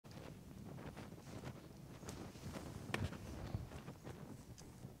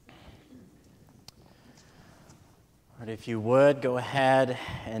But if you would, go ahead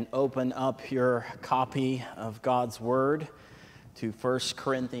and open up your copy of God's Word to 1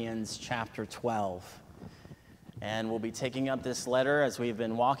 Corinthians chapter 12. And we'll be taking up this letter as we've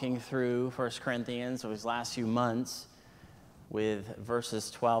been walking through 1 Corinthians over these last few months with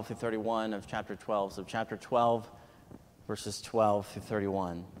verses 12 through 31 of chapter 12. So chapter 12, verses 12 through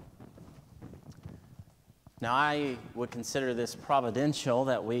 31. Now, I would consider this providential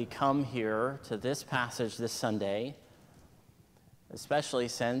that we come here to this passage this Sunday, especially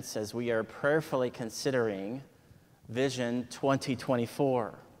since as we are prayerfully considering Vision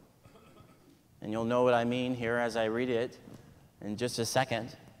 2024. And you'll know what I mean here as I read it in just a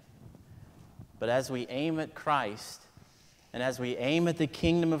second. But as we aim at Christ, and as we aim at the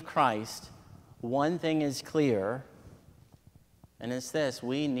kingdom of Christ, one thing is clear, and it's this: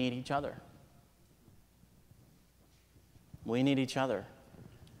 we need each other. We need each other.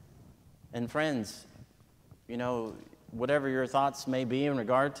 And friends, you know, whatever your thoughts may be in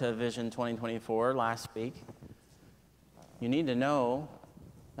regard to Vision 2024 last week, you need to know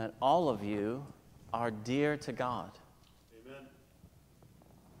that all of you are dear to God. Amen.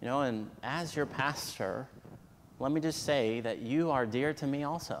 You know, and as your pastor, let me just say that you are dear to me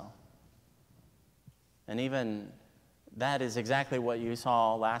also. And even that is exactly what you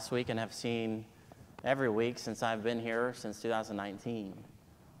saw last week and have seen every week since I've been here since 2019,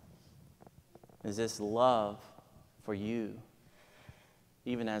 is this love for you,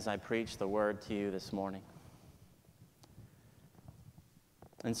 even as I preach the word to you this morning.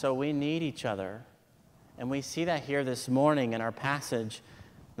 And so we need each other, and we see that here this morning in our passage,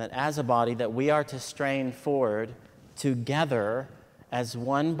 that as a body that we are to strain forward together as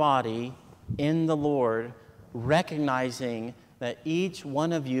one body in the Lord, recognizing that each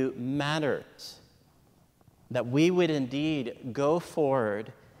one of you matters, that we would indeed go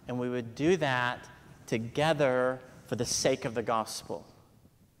forward and we would do that together for the sake of the gospel.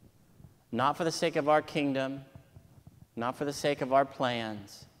 Not for the sake of our kingdom, not for the sake of our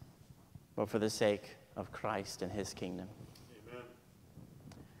plans, but for the sake of Christ and his kingdom. Amen.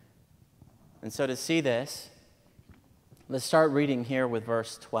 And so to see this, let's start reading here with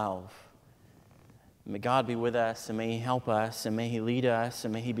verse 12. May God be with us, and may he help us, and may he lead us,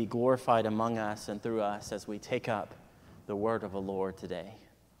 and may he be glorified among us and through us as we take up the word of the Lord today.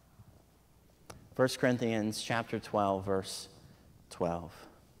 1 Corinthians chapter 12, verse 12.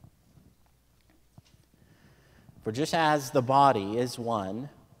 For just as the body is one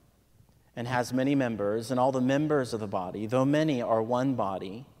and has many members, and all the members of the body, though many, are one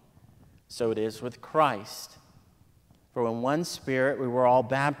body, so it is with Christ. For in one Spirit we were all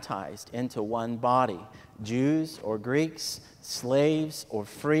baptized into one body, Jews or Greeks, slaves or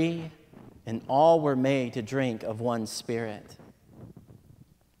free, and all were made to drink of one Spirit.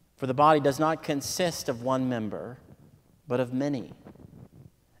 For the body does not consist of one member, but of many.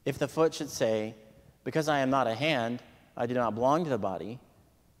 If the foot should say, because I am not a hand, I do not belong to the body,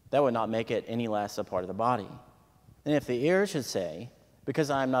 that would not make it any less a part of the body. And if the ear should say, because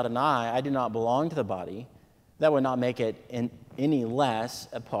I am not an eye, I do not belong to the body, that would not make it any less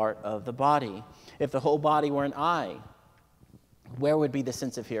a part of the body. If the whole body were an eye, where would be the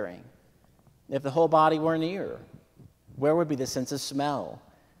sense of hearing? If the whole body were an ear, where would be the sense of smell?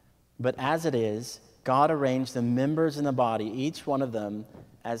 But as it is, God arranged the members in the body, each one of them,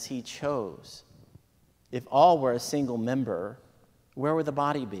 as he chose. If all were a single member, where would the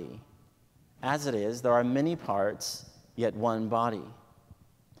body be? As it is, there are many parts, yet one body.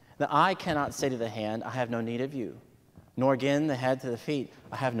 The eye cannot say to the hand, I have no need of you, nor again the head to the feet,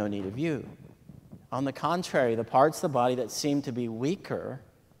 I have no need of you. On the contrary, the parts of the body that seem to be weaker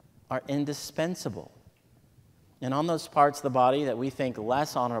are indispensable. And on those parts of the body that we think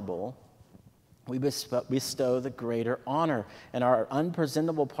less honorable, we bestow the greater honor, and our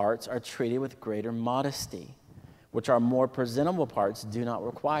unpresentable parts are treated with greater modesty, which our more presentable parts do not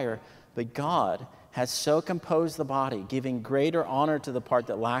require. But God has so composed the body, giving greater honor to the part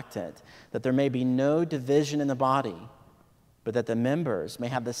that lacked it, that there may be no division in the body, but that the members may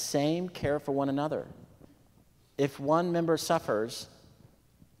have the same care for one another. If one member suffers,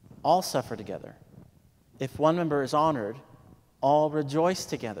 all suffer together. If one member is honored, all rejoice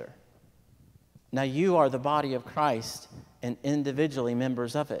together. Now you are the body of Christ and individually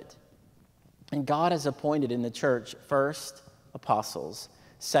members of it. And God has appointed in the church first apostles,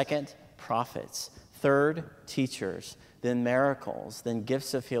 second prophets, third teachers, then miracles, then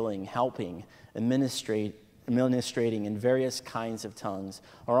gifts of healing, helping, administrating in various kinds of tongues.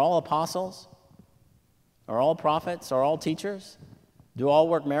 Are all apostles? Are all prophets? Are all teachers? Do all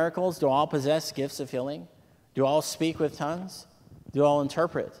work miracles? Do all possess gifts of healing? Do all speak with tongues? Do all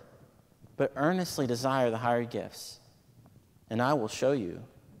interpret? But earnestly desire the higher gifts, and I will show you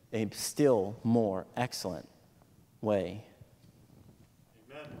a still more excellent way.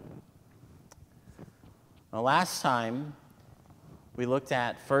 Amen. Now, last time we looked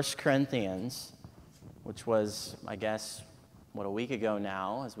at 1 Corinthians, which was, I guess, a week ago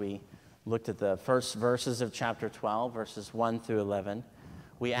now, as we looked at the first verses of chapter 12, verses 1 through 11.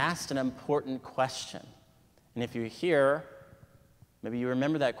 We asked an important question. And if you're here, maybe you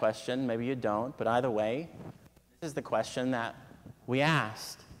remember that question, maybe you don't, but either way, this is the question that we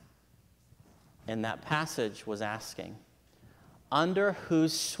asked. And that passage was asking, under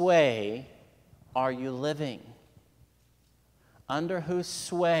whose sway are you living? Under whose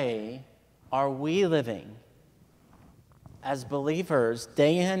sway are we living? As believers,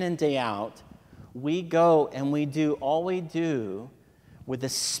 day in and day out, we go and we do all we do with the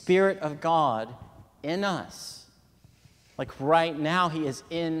Spirit of God in us. Like right now, He is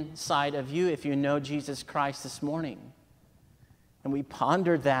inside of you if you know Jesus Christ this morning. And we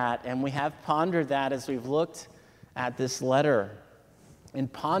pondered that, and we have pondered that as we've looked at this letter.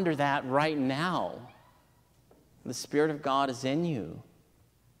 And ponder that right now. The Spirit of God is in you.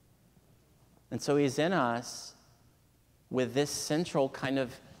 And so He is in us with this central kind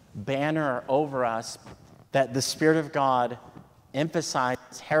of banner over us that the Spirit of God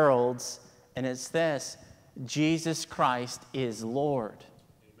emphasizes, heralds, and it's this: Jesus Christ is Lord.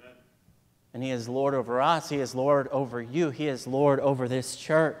 Amen. And He is Lord over us. He is Lord over you. He is Lord over this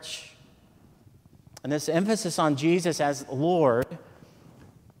church. And this emphasis on Jesus as Lord,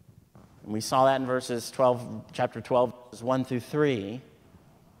 and we saw that in chapter 12, verses 1 through 3,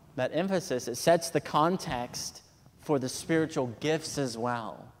 that emphasis, it sets the context for the spiritual gifts as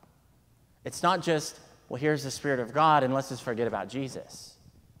well. It's not just, well, here's the Spirit of God, and let's just forget about Jesus.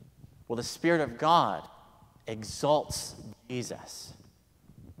 Well, the Spirit of God exalts Jesus.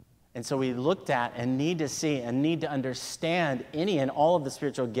 And so we looked at and need to see and need to understand any and all of the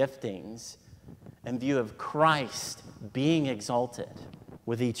spiritual giftings in view of Christ being exalted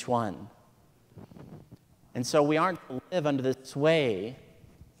with each one. And so we aren't to live under the sway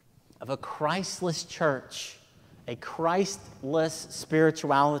of a Christless church, a Christless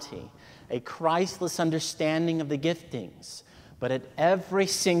spirituality, a Christless understanding of the giftings. But at every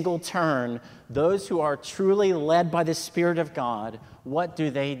single turn, those who are truly led by the Spirit of God, what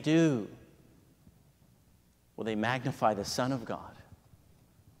do? Well, they magnify the Son of God.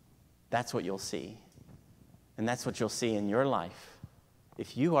 That's what you'll see. And that's what you'll see in your life.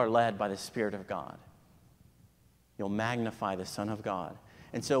 If you are led by the Spirit of God, you'll magnify the Son of God.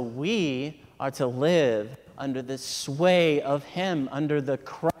 And so we are to live under the sway of Him, under the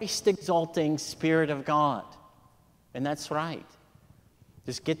Christ-exalting Spirit of God. And that's right.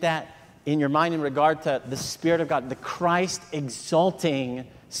 Just get that in your mind in regard to the Spirit of God, the Christ-exalting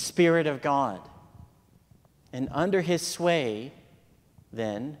Spirit of God. And under His sway,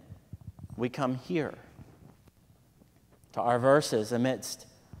 then, we come here to our verses amidst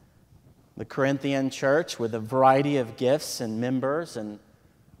the Corinthian church with a variety of gifts and members, and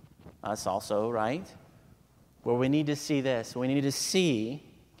us also, right? Where we need to see this. We need to see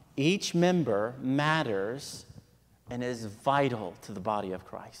each member matters and is vital to the body of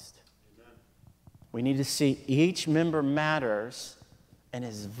Christ. Amen. We need to see each member matters and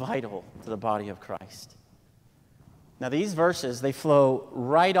is vital to the body of Christ. Now these verses, they flow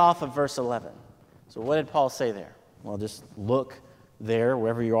right off of verse 11. So what did Paul say there? Well, just look there,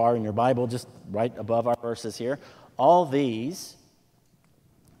 wherever you are in your Bible, just right above our verses here. All these,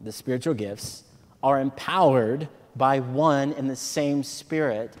 the spiritual gifts, are empowered by one and the same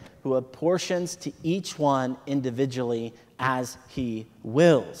Spirit, who apportions to each one individually as He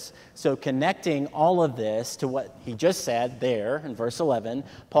wills. So connecting all of this to what he just said there in verse 11,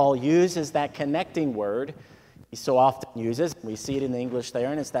 Paul uses that connecting word he so often uses. We see it in the English there,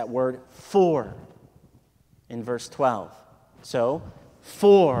 and it's that word for in verse 12. So,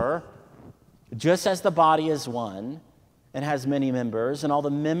 for, just as the body is one and has many members, and all the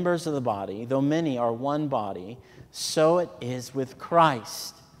members of the body, though many, are one body, so it is with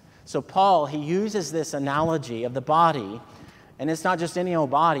Christ. So Paul, he uses this analogy of the body, and it's not just any old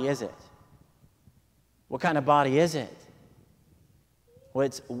body, is it? What kind of body is it? Well,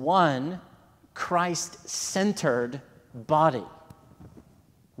 it's one Christ-centered body.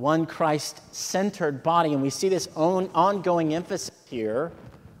 One Christ-centered body. And we see this ongoing emphasis here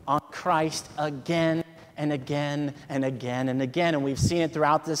on Christ again and again and again and again. And we've seen it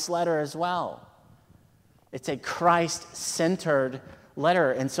throughout this letter as well. It's a Christ-centered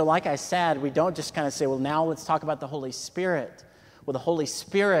letter. And so like I said, we don't just kind of say, well, now let's talk about the Holy Spirit. Well, the Holy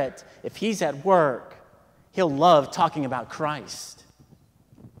Spirit, if He's at work, He'll love talking about Christ.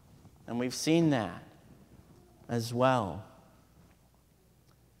 And we've seen that as well.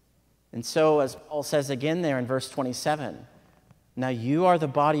 And so, as Paul says again there in verse 27, now you are the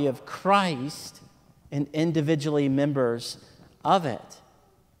body of Christ and individually members of it.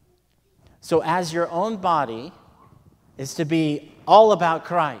 So as your own body is to be all about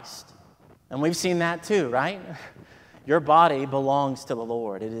Christ, and we've seen that too, right? Your body belongs to the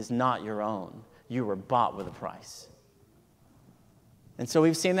Lord. It is not your own. You were bought with a price. And so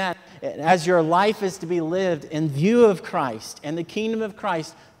we've seen that. As your life is to be lived in view of Christ and the kingdom of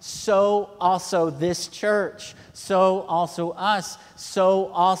Christ, so also this church, so also us, so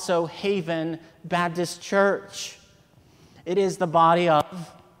also Haven Baptist Church. It is the body of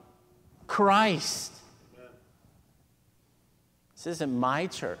Christ. This isn't my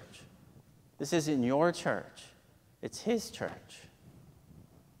church. This isn't your church. It's His church.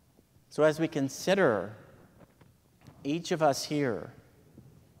 So as we consider each of us here,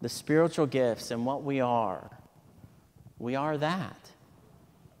 the spiritual gifts and what we are that.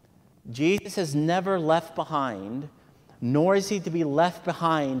 Jesus is never left behind, nor is He to be left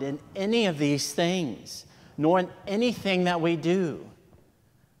behind in any of these things, nor in anything that we do.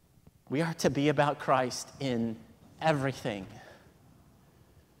 We are to be about Christ in everything.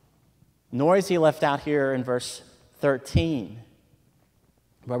 Nor is He left out here in verse 13,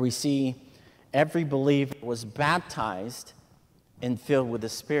 where we see every believer was baptized and filled with the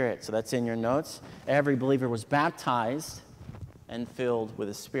Spirit. So that's in your notes. Every believer was baptized and filled with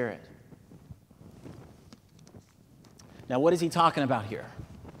the Spirit. Now, what is he talking about here?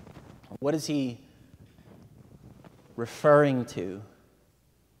 What is he referring to?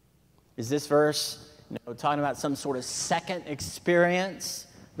 Is this verse talking about some sort of second experience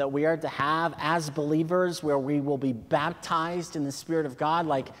that we are to have as believers where we will be baptized in the Spirit of God?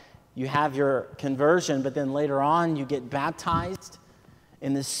 Like you have your conversion, but then later on you get baptized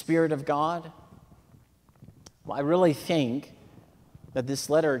in the Spirit of God? Well, I really think that this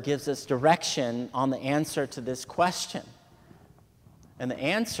letter gives us direction on the answer to this question. And the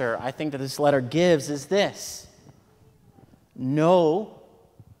answer I think that this letter gives is this: no,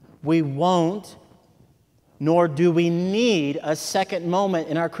 we won't, nor do we need a second moment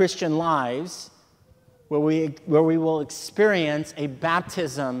in our Christian lives where we will experience a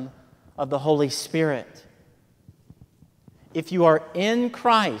baptism of the Holy Spirit. If you are in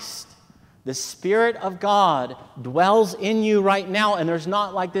Christ, the Spirit of God dwells in you right now, and there's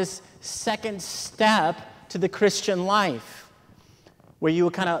not like this second step to the Christian life where you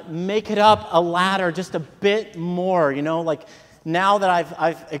kind of make it up a ladder just a bit more, like now that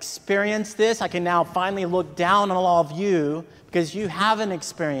I've experienced this, I can now finally look down on all of you because you haven't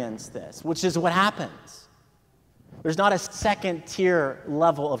experienced this, which is what happens. There's not a second tier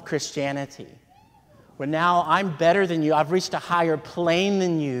level of Christianity where now I'm better than you, I've reached a higher plane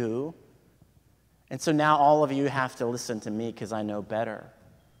than you, and so now all of you have to listen to me because I know better.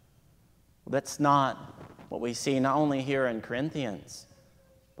 Well, that's not what we see not only here in Corinthians,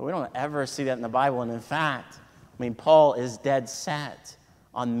 but we don't ever see that in the Bible. And in fact, Paul is dead set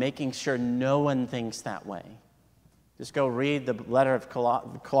on making sure no one thinks that way. Just go read the letter of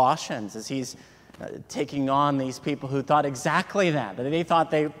Colossians as he's taking on these people who thought exactly that they thought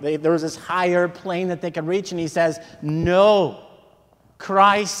there was this higher plane that they could reach, and he says, no,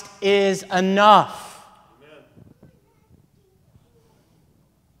 Christ is enough.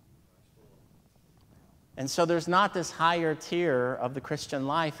 And so there's not this higher tier of the Christian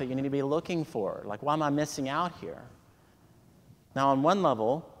life that you need to be looking for. Like, why am I missing out here? Now, on one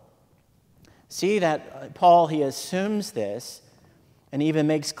level, see that Paul, he assumes this and even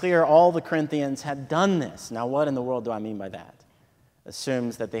makes clear all the Corinthians had done this. Now, what in the world do I mean by that?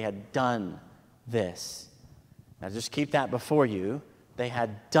 Assumes that they had done this. Now, just keep that before you. They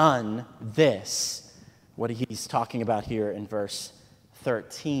had done this. What he's talking about here in verse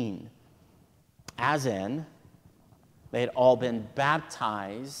 13. As in, they had all been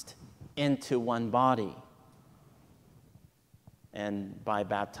baptized into one body. And by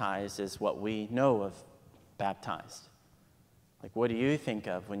baptized is what we know of baptized. Like, what do you think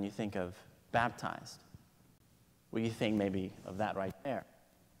of when you think of baptized? Well, you think maybe of that right there,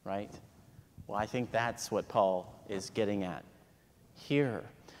 right? Well, I think that's what Paul is getting at here.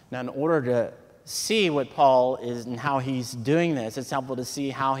 Now, in order to see what Paul is and how he's doing this, it's helpful to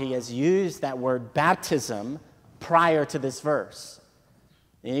see how he has used that word baptism prior to this verse.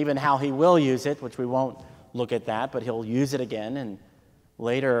 And even how he will use it, which we won't look at that, but he'll use it again and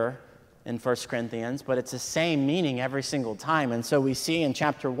later in 1 Corinthians. But it's the same meaning every single time. And so we see in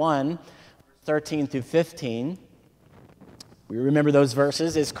chapter 1, 13 through 15, we remember those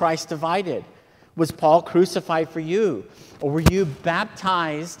verses. Is Christ divided? Was Paul crucified for you? Or were you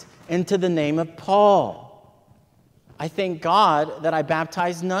baptized into the name of Paul? I thank God that I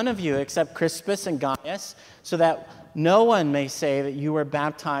baptized none of you except Crispus and Gaius, so that no one may say that you were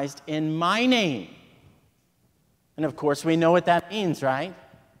baptized in my name. And of course, we know what that means, right?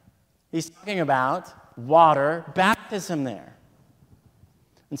 He's talking about water baptism there.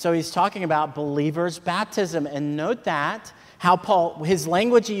 And so he's talking about believers' baptism. And note that, how Paul, his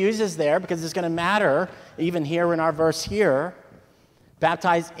language he uses there, because it's going to matter, even here in our verse here,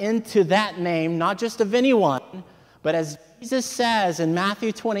 baptized into that name, not just of anyone, but as Jesus says in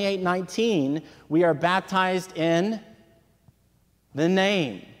Matthew 28:19, we are baptized in the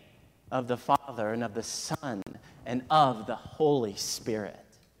name of the Father and of the Son and of the Holy Spirit.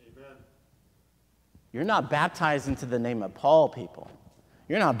 Amen. You're not baptized into the name of Paul, people.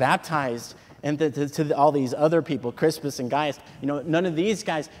 You're not baptized into all these other people, Crispus and Gaius. None of these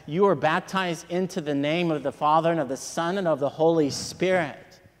guys. You are baptized into the name of the Father and of the Son and of the Holy Spirit.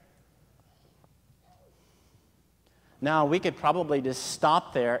 Now, we could probably just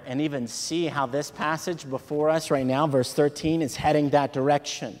stop there and even see how this passage before us right now, verse 13, is heading that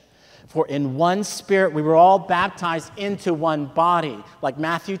direction. For in one Spirit we were all baptized into one body, like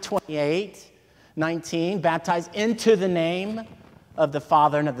Matthew 28:19, baptized into the name of the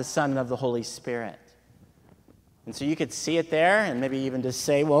Father and of the Son and of the Holy Spirit. And so you could see it there and maybe even just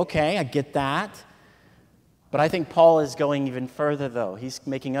say, well, okay, I get that. But I think Paul is going even further, though. He's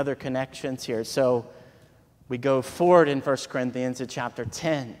making other connections here. So we go forward in 1 Corinthians to chapter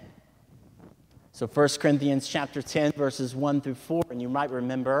 10. So 1 Corinthians chapter 10, verses 1 through 4. And you might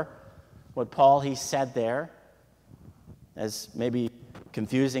remember what Paul, he said there, as maybe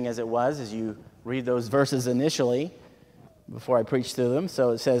confusing as it was as you read those verses initially, before I preach through them.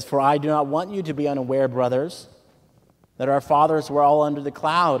 So it says, for I do not want you to be unaware, brothers, that our fathers were all under the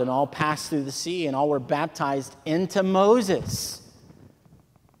cloud and all passed through the sea and all were baptized into Moses.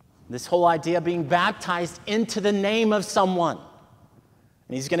 This whole idea of being baptized into the name of someone.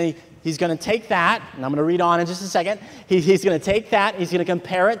 And he's going to take that, and I'm going to read on in just a second. He's going to take that, he's going to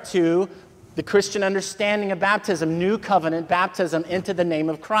compare it to the Christian understanding of baptism, new covenant baptism into the name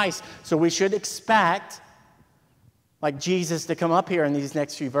of Christ. So we should expect, like Jesus, to come up here in these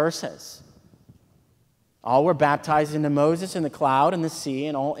next few verses. All were baptized into Moses in the cloud and the sea,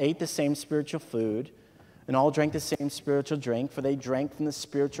 and all ate the same spiritual food, and all drank the same spiritual drink, for they drank from the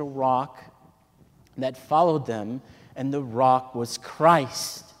spiritual rock that followed them, and the rock was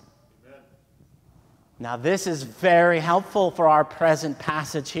Christ. Amen. Now this is very helpful for our present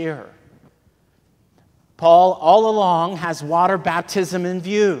passage here. Paul all along has water baptism in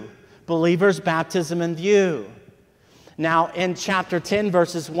view, believers' baptism in view. Now, in chapter 10,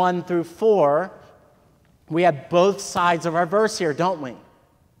 verses 1 through 4, we have both sides of our verse here, don't we?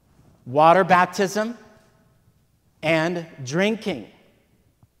 Water baptism and drinking,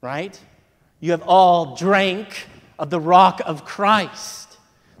 right? You have all drank of the rock of Christ.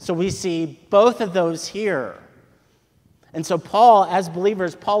 So we see both of those here. And so Paul, as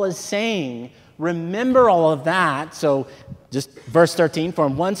believers, Paul is saying, remember all of that. So just verse 13, for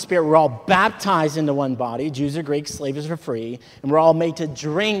in one Spirit we're all baptized into one body, Jews or Greeks, slaves or free, and we're all made to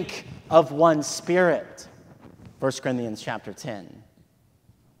drink of one Spirit. 1 Corinthians chapter 10.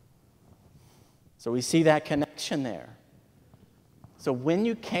 So we see that connection there. So when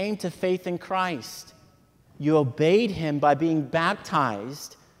you came to faith in Christ, you obeyed him by being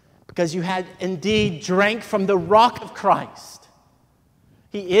baptized because you had indeed drank from the rock of Christ.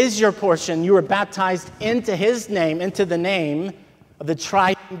 He is your portion. You were baptized into his name, into the name of the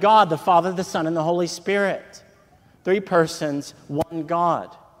triune God, the Father, the Son, and the Holy Spirit. 3 persons, one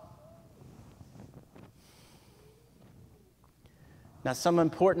God. Now, some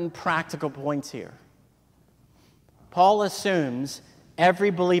important practical points here. Paul assumes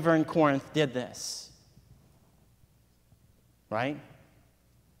every believer in Corinth did this. Right?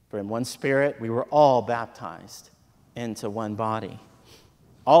 For in one Spirit we were all baptized into one body.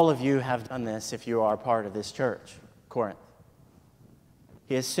 All of you have done this if you are part of this church, Corinth.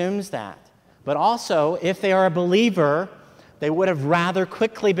 He assumes that. But also, if they are a believer, they would have rather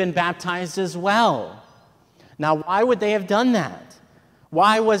quickly been baptized as well. Now, why would they have done that?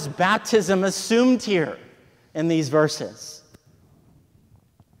 Why was baptism assumed here in these verses?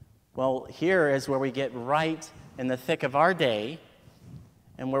 Well, here is where we get right in the thick of our day,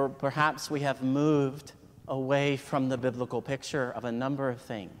 and where perhaps we have moved away from the biblical picture of a number of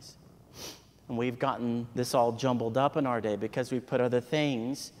things. And we've gotten this all jumbled up in our day because we've put other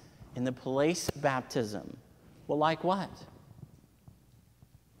things in the place of baptism. Well, like what?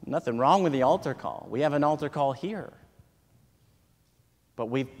 Nothing wrong with the altar call. We have an altar call here. But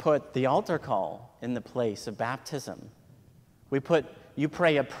we've put the altar call in the place of baptism. We put, you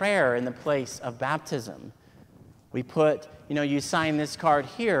pray a prayer in the place of baptism. We put, you sign this card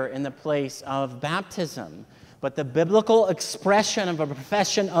here in the place of baptism. But the biblical expression of a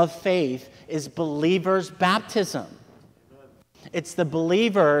profession of faith is believer's baptism. It's the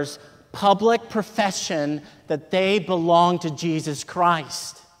believer's public profession that they belong to Jesus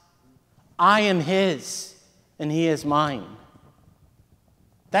Christ. I am his, and he is mine.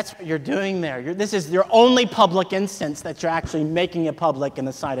 That's what you're doing there. This is your only public instance that you're actually making it public in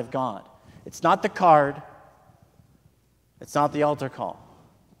the sight of God. It's not the card. It's not the altar call.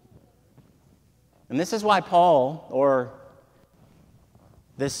 And this is why Paul, or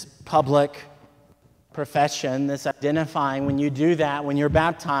this public profession, this identifying, when you do that, when you're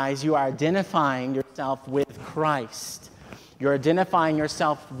baptized, you are identifying yourself with Christ. You're identifying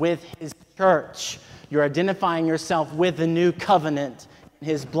yourself with his church. You're identifying yourself with the new covenant in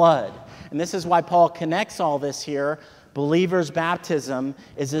his blood. And this is why Paul connects all this here. Believer's baptism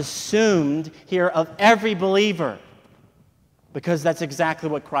is assumed here of every believer, because that's exactly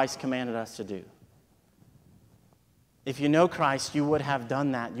what Christ commanded us to do. If you know Christ, you would have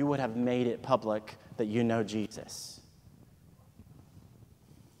done that. You would have made it public that you know Jesus.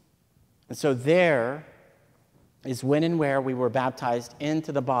 And so there is when and where we were baptized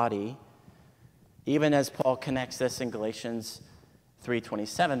into the body, even as Paul connects this in Galatians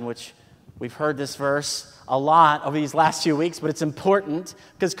 3:27, which we've heard this verse a lot over these last few weeks, but it's important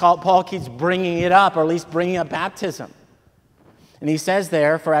because Paul keeps bringing it up, or at least bringing up baptism. And he says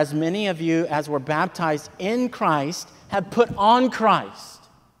there, for as many of you as were baptized in Christ have put on Christ.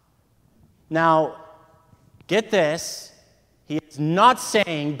 Now, get this. He is not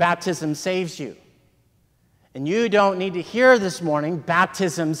saying baptism saves you. And you don't need to hear this morning,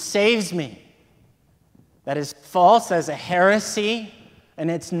 baptism saves me. That is false as a heresy,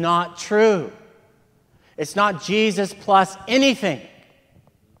 and it's not true. It's not Jesus plus anything.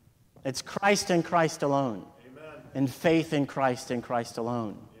 It's Christ and Christ alone. And faith in Christ and Christ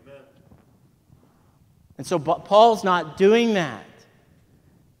alone. Amen. And so Paul's not doing that.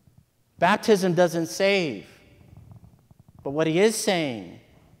 Baptism doesn't save. But what he is saying,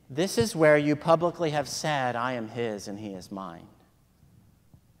 this is where you publicly have said, I am his and he is mine.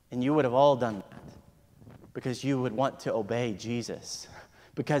 And you would have all done that because you would want to obey Jesus,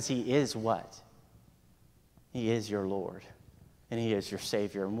 because he is what? He is your Lord and he is your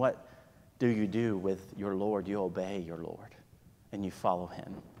Savior. And what do you do with your Lord? You obey your Lord and you follow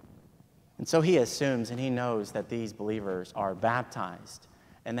him. And so he assumes and he knows that these believers are baptized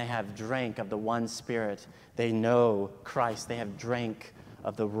and they have drank of the one Spirit. They know Christ. They have drank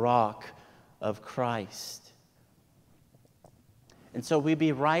of the rock of Christ. And so we'd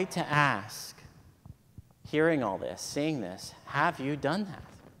be right to ask, hearing all this, seeing this, have you done that?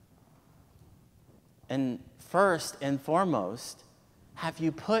 And first and foremost, have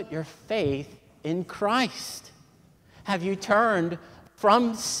you put your faith in Christ? Have you turned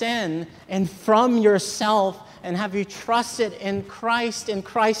from sin and from yourself, and have you trusted in Christ and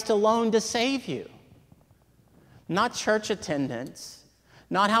Christ alone to save you? Not church attendance,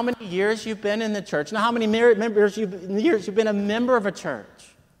 not how many years you've been in the church, not how many years you've been a member of a church.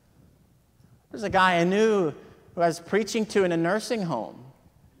 There's a guy I knew who I was preaching to in a nursing home,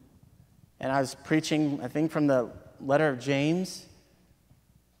 and I was preaching, I think, from the letter of James.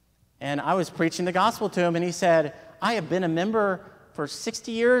 And I was preaching the gospel to him, and he said, I have been a member for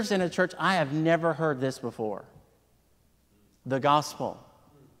 60 years in a church. I have never heard this before. The gospel.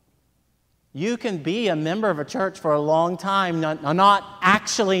 You can be a member of a church for a long time, not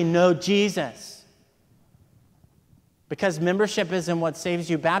actually know Jesus. Because membership isn't what saves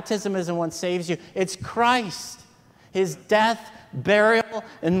you. Baptism isn't what saves you. It's Christ. His death, burial,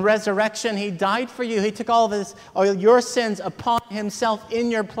 and resurrection. He died for you. He took all your sins upon himself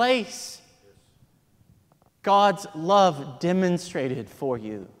in your place. God's love demonstrated for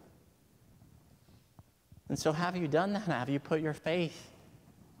you. And so have you done that? Have you put your faith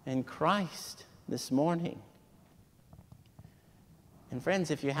in Christ this morning? And friends,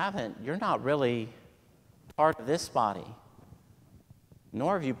 if you haven't, you're not really part of this body,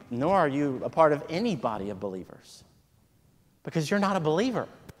 nor are you a part of any body of believers, because you're not a believer.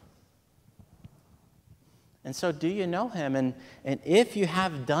 And so do you know him? And if you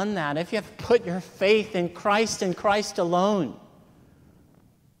have done that, if you have put your faith in Christ and Christ alone,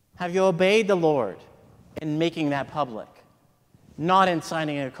 have you obeyed the Lord in making that public? Not in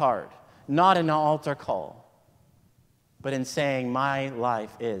signing a card, not in an altar call, but in saying, my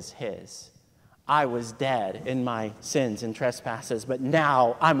life is his. I was dead in my sins and trespasses, but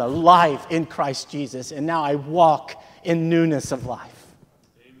now I'm alive in Christ Jesus, and now I walk in newness of life.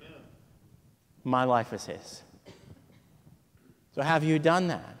 Amen. My life is his. So have you done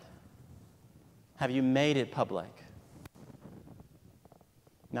that? Have you made it public?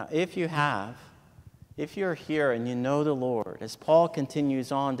 Now, if you're here and you know the Lord, as Paul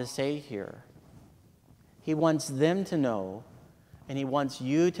continues on to say here, he wants them to know, and he wants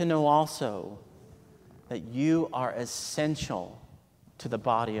you to know also, that you are essential to the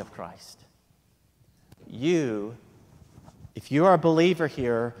body of Christ. If you are a believer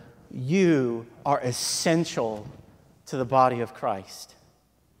here, you are essential to the body of Christ.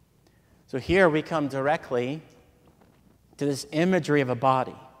 So here we come directly to this imagery of a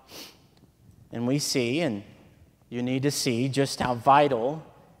body. And we see, and you need to see just how vital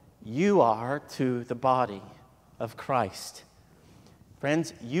you are to the body of Christ.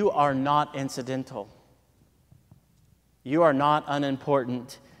 Friends, you are not incidental. You are not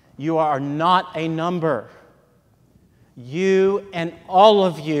unimportant. You are not a number. You and all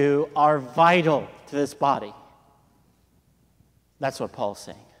of you are vital to this body. That's what Paul's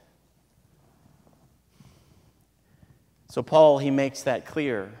saying. So Paul, he makes that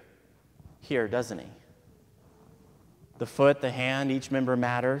clear here, doesn't he? The foot, the hand, each member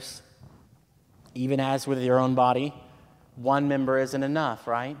matters. Even as with your own body, one member isn't enough,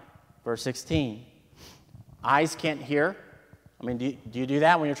 right? Verse 16. Eyes can't hear. I mean, do you do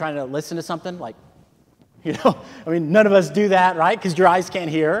that when you're trying to listen to something? Like, none of us do that, right? Because your eyes can't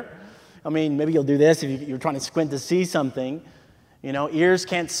hear. I mean, maybe you'll do this if you're trying to squint to see something. Ears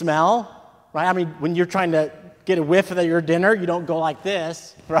can't smell, right? I mean, when you're trying to get a whiff of your dinner, you don't go like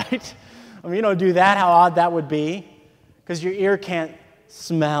this, right? I mean, you don't do that. How odd that would be, because your ear can't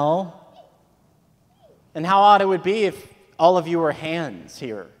smell. And how odd it would be if all of you were hands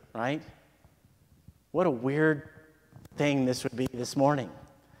here, right? What a weird thing this would be this morning.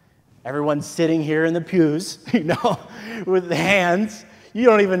 Everyone's sitting here in the pews, with the hands. You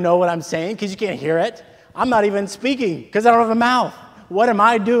don't even know what I'm saying because you can't hear it. I'm not even speaking because I don't have a mouth. What am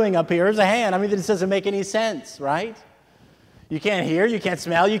I doing up here as a hand? I mean, this doesn't make any sense, right? You can't hear, you can't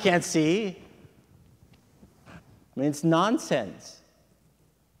smell, you can't see. I mean, it's nonsense.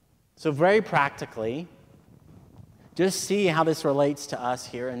 So very practically, just see how this relates to us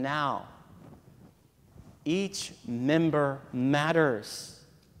here and now. Each member matters.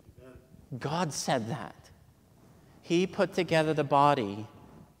 God said that. He put together the body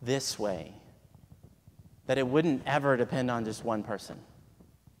this way, that it wouldn't ever depend on just one person.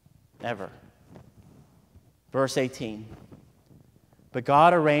 Ever. Verse 18. But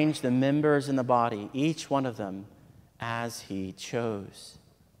God arranged the members in the body, each one of them, as He chose.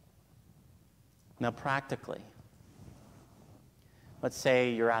 Now, practically, let's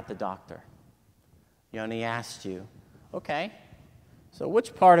say you're at the doctor. And he asked you, okay, so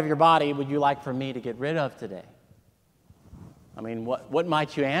which part of your body would you like for me to get rid of today? I mean, what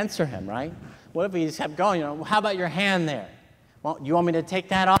might you answer him, right? What if he just kept going? How about your hand there? Well, you want me to take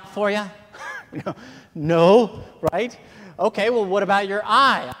that off for you? No, right? Okay, well, what about your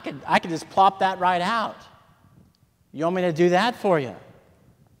eye? I could just plop that right out. You want me to do that for you?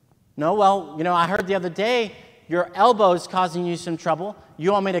 No, well, I heard the other day your elbow is causing you some trouble.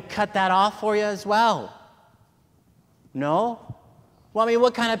 You want me to cut that off for you as well? No? Well, I mean,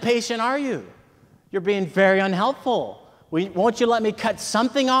 what kind of patient are you? You're being very unhelpful. Won't you let me cut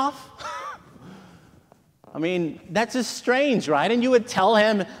something off? I mean, that's just strange, right? And you would tell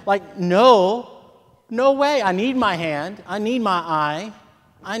him, like, no way. I need my hand. I need my eye.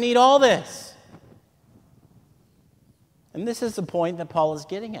 I need all this. And this is the point that Paul is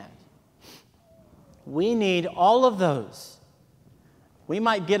getting at. We need all of those. We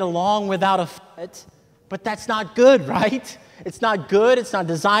might get along without a foot, but that's not good, right? It's not good, it's not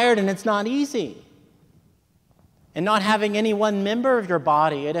desired, and it's not easy. And not having any one member of your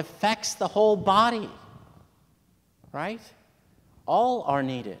body, it affects the whole body, right? All are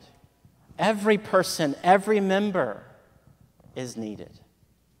needed. Every person, every member is needed.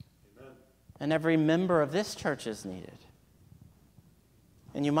 Amen. And every member of this church is needed.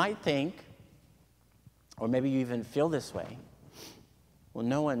 And you might think, or maybe you even feel this way, well,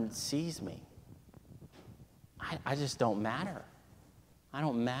 no one sees me. I just don't matter. I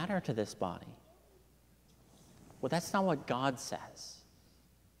don't matter to this body. Well, that's not what God says,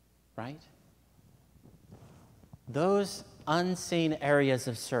 right? Those unseen areas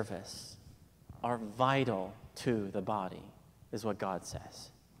of service are vital to the body, is what God says.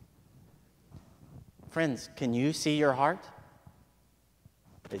 Friends, can you see your heart?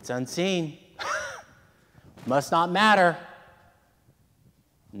 It's unseen. Must not matter.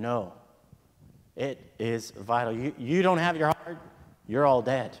 No. It is vital. You don't have your heart, you're all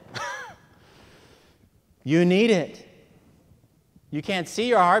dead. You need it. You can't see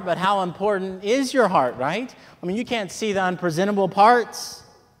your heart, but how important is your heart, right? I mean, you can't see the unpresentable parts.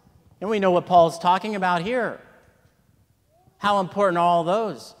 And we know what Paul's talking about here. How important are all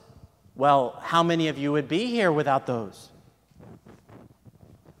those? Well, how many of you would be here without those?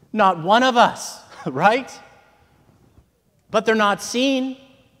 Not one of us, right? But they're not seen.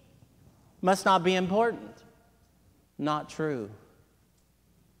 Must not be important. Not true.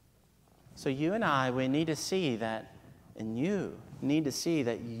 So you and I, we need to see that, and you need to see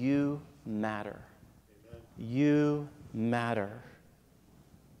that you matter. Amen. You matter.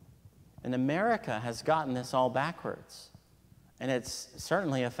 And America has gotten this all backwards. And it's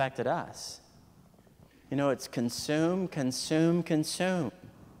certainly affected us. You know, it's consume, consume, consume.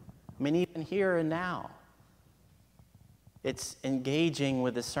 I mean, even here and now. It's engaging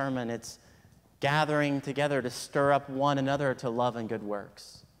with the sermon. It's gathering together to stir up one another to love and good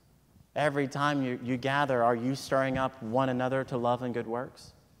works. Every time you gather, are you stirring up one another to love and good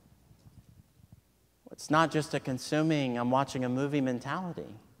works? It's not just a consuming, I'm watching a movie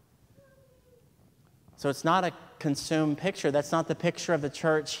mentality. So it's not a consumed picture. That's not the picture of the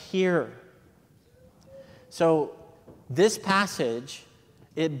church here. So this passage,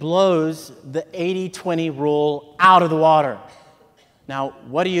 it blows the 80-20 rule out of the water. Now,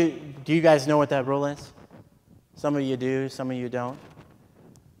 do you guys know what that rule is? Some of you do, some of you don't.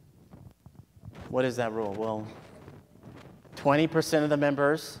 What is that rule? Well, 20% of the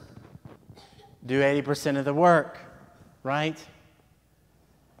members do 80% of the work, right?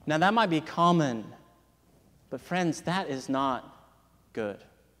 Now, that might be common, but friends, that is not good,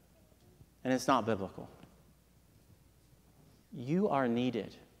 and it's not biblical. You are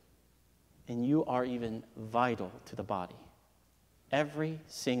needed, and you are even vital to the body. Every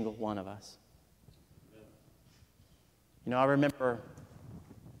single one of us. You know, I remember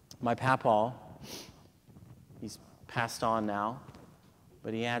my papaw, he's passed on now,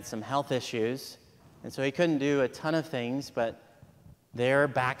 but he had some health issues, and so he couldn't do a ton of things, but there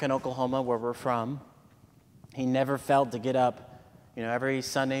back in Oklahoma where we're from, he never failed to get up, you know, every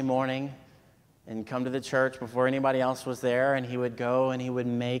Sunday morning and come to the church before anybody else was there, and he would go and he would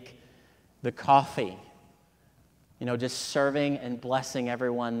make the coffee, you know, just serving and blessing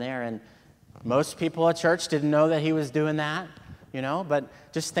everyone there. And most people at church didn't know that he was doing that, you know, but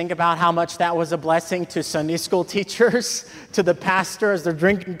just think about how much that was a blessing to Sunday school teachers, to the pastor as they're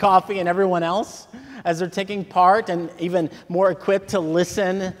drinking coffee, and everyone else as they're taking part, and even more equipped to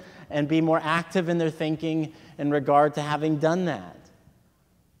listen and be more active in their thinking in regard to having done that.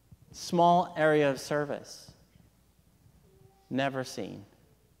 Small area of service, never seen.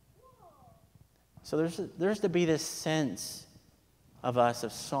 So there's to be this sense of us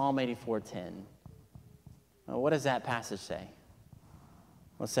of Psalm 84:10. What does that passage say?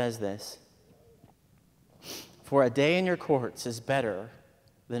 Well, it says this: "For a day in your courts is better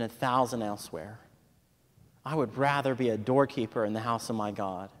than 1,000 elsewhere. I would rather be a doorkeeper in the house of my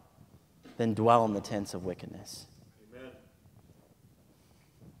God than dwell in the tents of wickedness." Amen.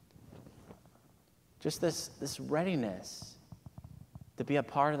 Just this readiness to be a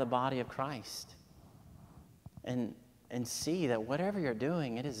part of the body of Christ. And see that whatever you're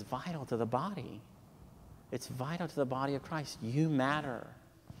doing, it is vital to the body. It's vital to the body of Christ. You matter,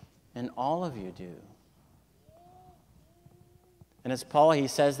 and all of you do. And as Paul, he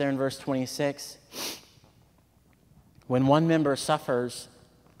says there in verse 26, when one member suffers,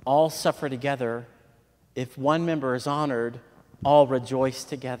 all suffer together. If one member is honored, all rejoice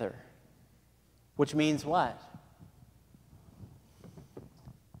together. Which means what?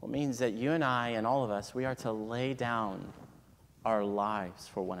 Well, it means that you and I and all of us, we are to lay down our lives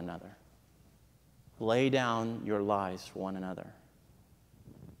for one another. Lay down your lives for one another.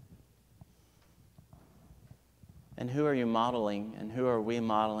 And who are you modeling, and who are we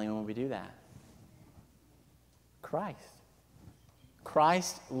modeling when we do that? Christ.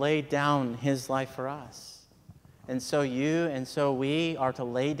 Christ laid down his life for us. And so you and so we are to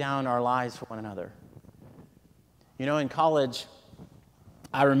lay down our lives for one another. You know, in college,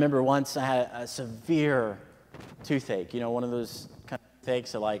 I remember once I had a severe toothache. You know, one of those kind of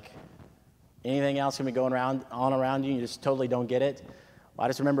toothaches that, like, anything else can be going on around you, and you just totally don't get it. Well, I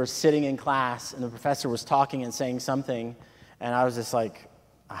just remember sitting in class, and the professor was talking and saying something, and I was just like,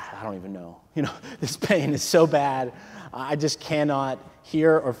 I don't even know. You know, this pain is so bad. I just cannot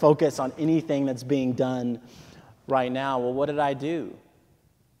hear or focus on anything that's being done right now. Well, what did I do?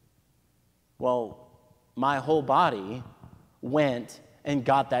 Well, my whole body went and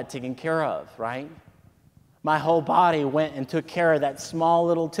got that taken care of, right? My whole body went and took care of that small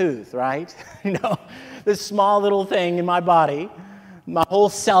little tooth, right? You know, this small little thing in my body. My whole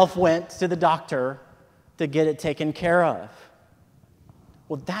self went to the doctor to get it taken care of.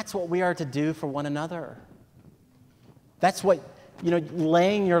 Well, that's what we are to do for one another. That's what, you know,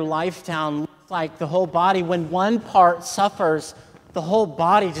 laying your life down looks like the whole body, when one part suffers, the whole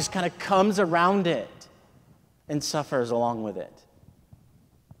body just kind of comes around it and suffers along with it.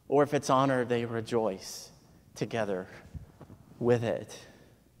 Or if it's honored, they rejoice together with it.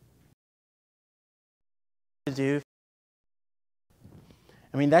 To do.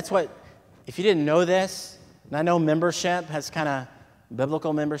 I mean, that's what, if you didn't know this, and I know membership has kind of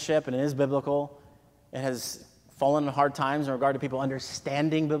biblical membership, and it is biblical. It has fallen on hard times in regard to people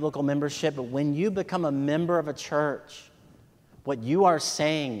understanding biblical membership. But when you become a member of a church, what you are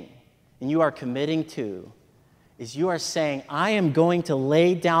saying and you are committing to is you are saying, I am going to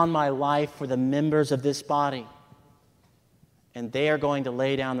lay down my life for the members of this body, and they are going to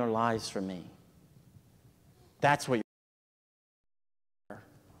lay down their lives for me. That's what you're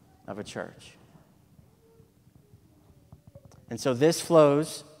of a church. And so this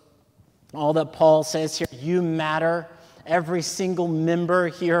flows, all that Paul says here, you matter. Every single member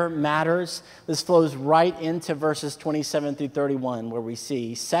here matters. This flows right into verses 27 through 31, where we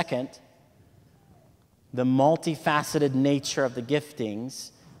see, second, the multifaceted nature of the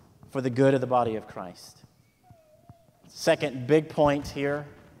giftings for the good of the body of Christ. Second big point here,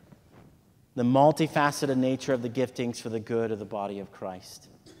 the multifaceted nature of the giftings for the good of the body of Christ.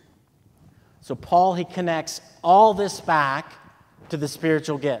 So Paul, he connects all this back to the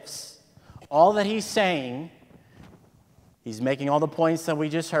spiritual gifts. All that he's saying, he's making all the points that we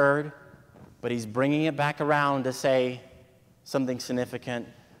just heard, but he's bringing it back around to say something significant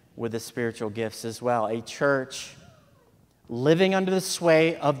with the spiritual gifts as well. A church living under the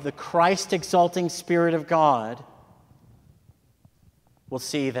sway of the Christ-exalting Spirit of God will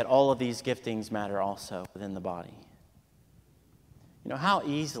see that all of these giftings matter also within the body. You know, how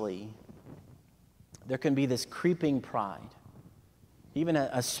easily there can be this creeping pride, even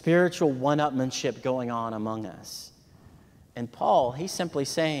a spiritual one-upmanship going on among us. And Paul, he's simply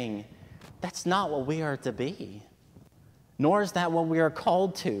saying, that's not what we are to be, nor is that what we are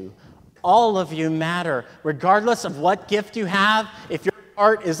called to. All of you matter, regardless of what gift you have. If your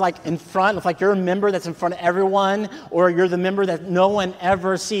part is like in front, if like you're a member that's in front of everyone, or you're the member that no one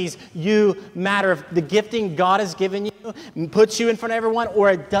ever sees, you matter. If the gifting God has given you puts you in front of everyone, or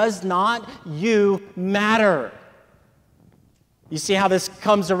it does not, you matter. You see how this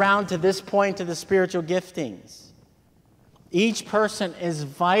comes around to this point, to the spiritual giftings. Each person is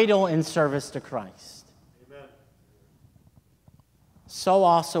vital in service to Christ. Amen. So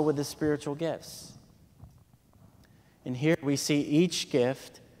also with the spiritual gifts. And here we see each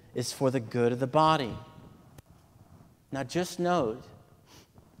gift is for the good of the body. Now just note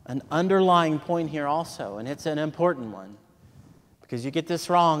an underlying point here also, and it's an important one. Because you get this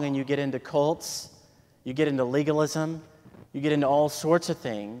wrong and you get into cults, you get into legalism, you get into all sorts of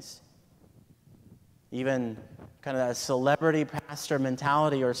things. Even kind of a celebrity pastor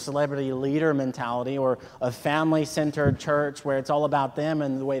mentality or celebrity leader mentality or a family-centered church where it's all about them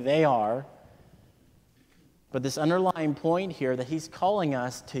and the way they are. But this underlying point here that he's calling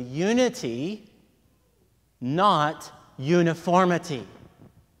us to unity, not uniformity.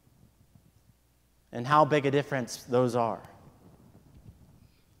 And how big a difference those are.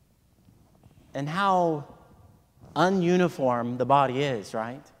 And how ununiform the body is,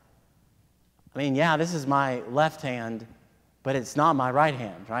 right? I mean, yeah, this is my left hand, but it's not my right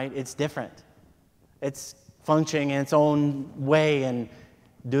hand, right? It's different. It's functioning in its own way and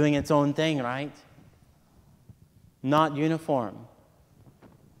doing its own thing, right? Not uniform.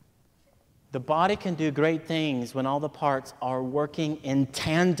 The body can do great things when all the parts are working in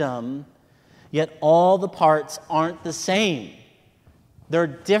tandem, yet all the parts aren't the same. They're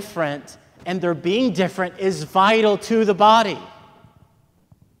different, and their being different is vital to the body.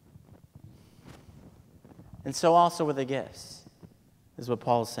 And so also with the gifts, is what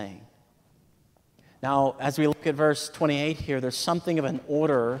Paul's saying. Now, as we look at verse 28 here, there's something of an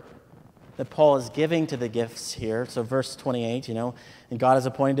order that Paul is giving to the gifts here. So verse 28, and God has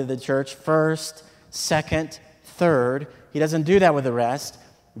appointed the church first, second, third. He doesn't do that with the rest.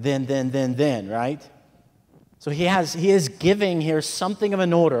 Then, right? So he is giving here something of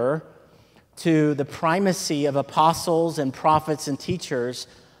an order to the primacy of apostles and prophets and teachers,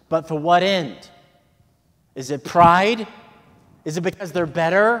 but for what end? Is it pride? Is it because they're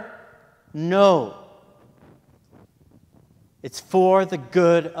better? No. It's for the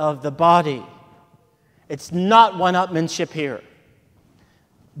good of the body. It's not one-upmanship here.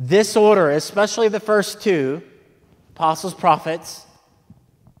 This order, especially the first two, apostles, prophets,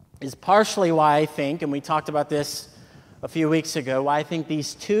 is partially why I think, and we talked about this a few weeks ago, why I think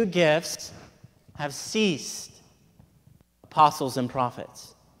these two gifts have ceased, apostles and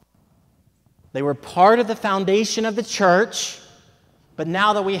prophets. They were part of the foundation of the church, But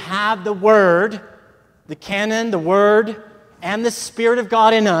now that we have the Word, the canon, the Word, and the Spirit of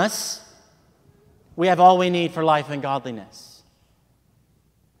God in us, we have all we need for life and godliness.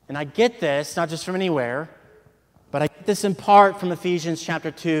 And I get this, not just from anywhere, but I get this in part from Ephesians chapter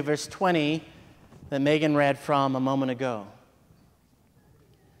 2, verse 20, that Megan read from a moment ago.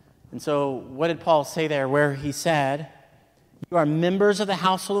 And so what did Paul say there where he said, you are members of the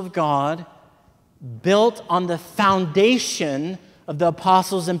household of God, built on the foundation of the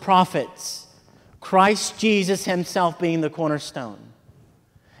apostles and prophets, Christ Jesus himself being the cornerstone.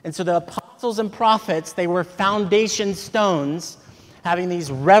 And so the apostles and prophets, they were foundation stones, having these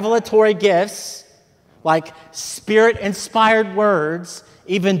revelatory gifts, like Spirit-inspired words,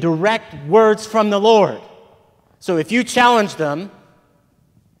 even direct words from the Lord. So if you challenge them,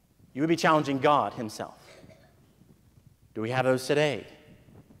 you would be challenging God himself. Do we have those today?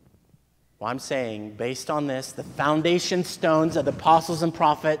 Well, I'm saying, based on this, the foundation stones of the apostles and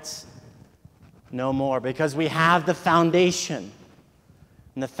prophets, no more, because we have the foundation,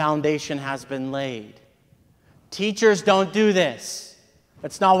 and the foundation has been laid. Teachers don't do this.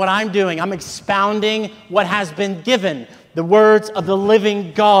 That's not what I'm doing. I'm expounding what has been given, the words of the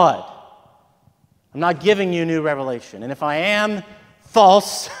living God. I'm not giving you new revelation. And if I am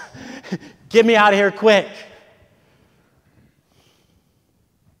false, get me out of here quick.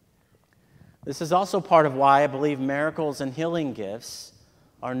 This is also part of why I believe miracles and healing gifts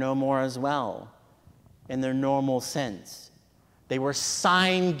are no more as well in their normal sense. They were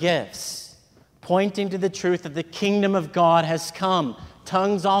sign gifts, pointing to the truth that the kingdom of God has come.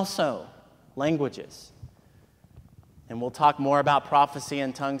 Tongues also, languages. And we'll talk more about prophecy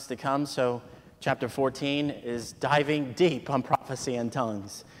and tongues to come, so chapter 14 is diving deep on prophecy and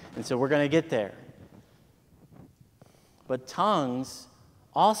tongues. And so we're going to get there. But tongues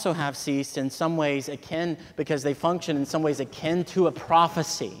also have ceased in some ways akin, because they function in some ways akin to a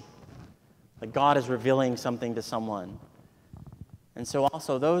prophecy. Like God is revealing something to someone. And so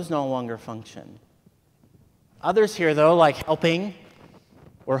also those no longer function. Others here, though, like helping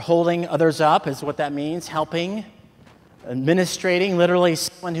or holding others up is what that means, helping, administrating, literally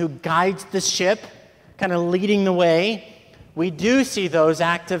someone who guides the ship, kind of leading the way. We do see those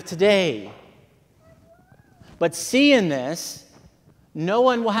active today. But see in this, no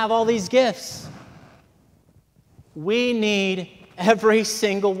one will have all these gifts. We need every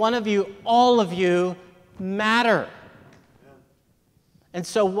single one of you. All of you matter. And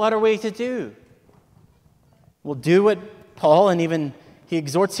so what are we to do? We'll do what Paul, and even he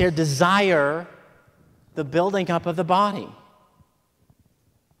exhorts here, desire the building up of the body.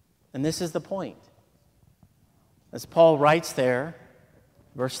 And this is the point. As Paul writes there,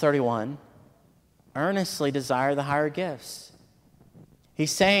 verse 31, earnestly desire the higher gifts.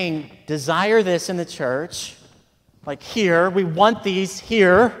 He's saying, desire this in the church, like here, we want these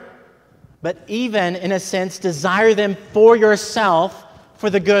here, but even, in a sense, desire them for yourself for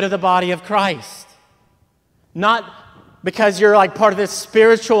the good of the body of Christ. Not because you're like part of this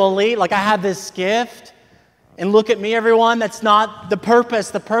spiritual elite, like I have this gift, and look at me, everyone. That's not the purpose.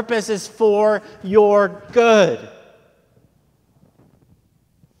 The purpose is for your good.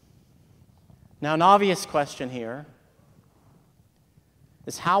 Now, an obvious question here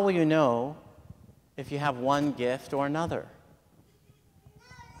is, how will you know if you have one gift or another?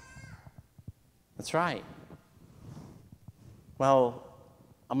 That's right. Well,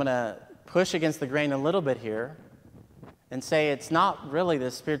 I'm going to push against the grain a little bit here and say it's not really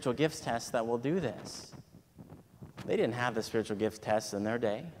the spiritual gifts test that will do this. They didn't have the spiritual gifts test in their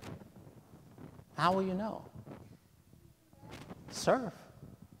day. How will you know? Serve.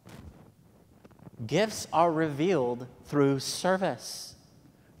 Gifts are revealed through service,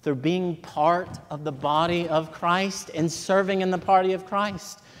 through being part of the body of Christ and serving in the body of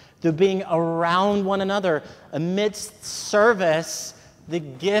Christ, through being around one another. Amidst service, the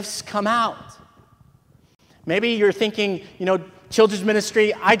gifts come out. Maybe you're thinking, children's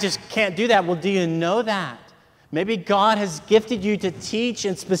ministry, I just can't do that. Well, do you know that? Maybe God has gifted you to teach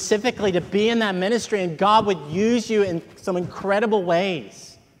and specifically to be in that ministry, and God would use you in some incredible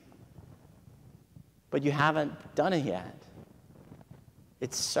ways. But you haven't done it yet.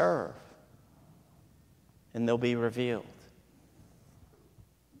 It's serve, and they'll be revealed.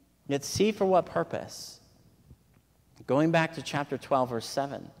 Yet see for what purpose. Going back to chapter 12, verse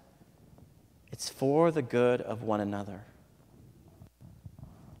 7, it's for the good of one another.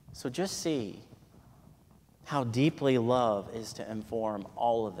 So just see how deeply love is to inform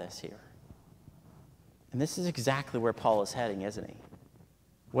all of this here. And this is exactly where Paul is heading, isn't he?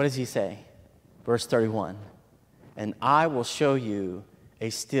 What does he say? Verse 31, and I will show you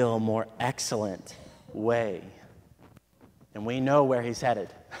a still more excellent way. And we know where he's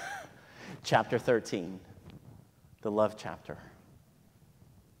headed. Chapter 13, the love chapter.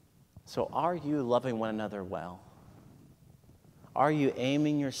 So are you loving one another well? Are you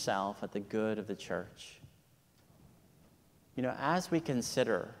aiming yourself at the good of the church? You know, as we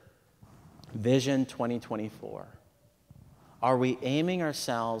consider Vision 2024, are we aiming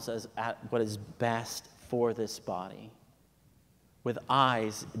ourselves at what is best for this body, with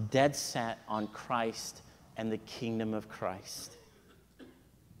eyes dead set on Christ and the kingdom of Christ?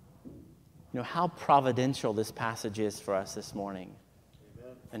 You know, how providential this passage is for us this morning.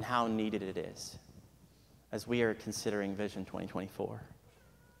 Amen. And how needed it is as we are considering Vision 2024.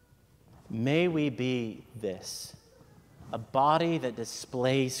 May we be this, a body that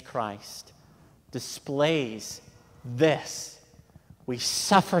displays Christ, displays this. We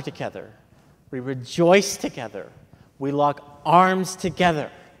suffer together. We rejoice together. We lock arms together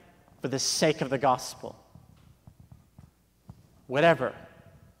for the sake of the gospel. Whatever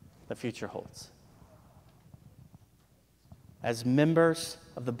the future holds. As members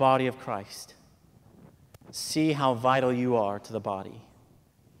of the body of Christ, see how vital you are to the body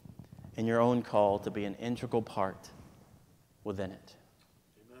and your own call to be an integral part within it.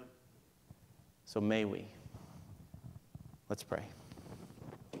 Amen. So may we. Let's pray.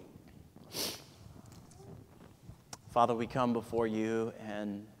 Father, we come before you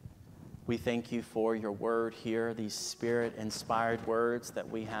and we thank you for your word here, these Spirit-inspired words that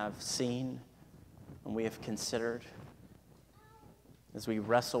we have seen and we have considered. As we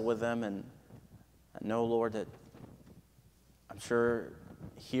wrestle with them, and I know, Lord, that I'm sure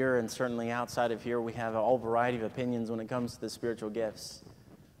here and certainly outside of here we have all variety of opinions when it comes to the spiritual gifts.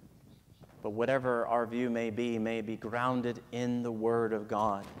 But whatever our view may be grounded in the Word of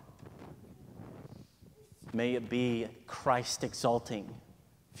God. May it be a Christ-exalting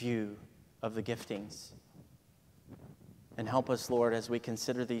view of the giftings. And help us, Lord, as we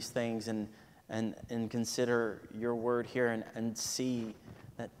consider these things and consider your word here and see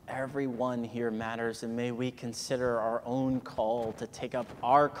that everyone here matters. And may we consider our own call to take up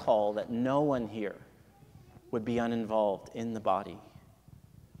our call, that no one here would be uninvolved in the body.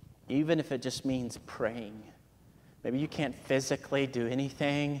 Even if it just means praying. Maybe you can't physically do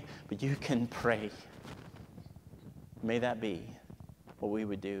anything, but you can pray. May that be what we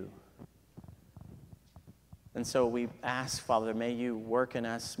would do. And so we ask, Father, may you work in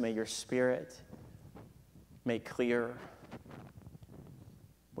us. May your Spirit make clear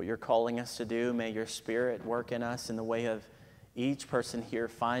what you're calling us to do. May your Spirit work in us in the way of each person here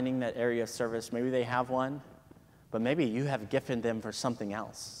finding that area of service. Maybe they have one, but maybe you have gifted them for something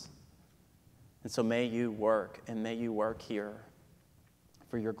else. And so may you work, and may you work here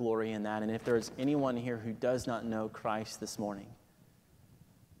for your glory in that. And if there is anyone here who does not know Christ this morning,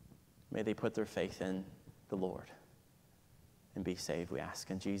 may they put their faith in the Lord and be saved, we ask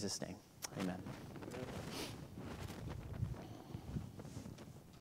in Jesus' name. Amen.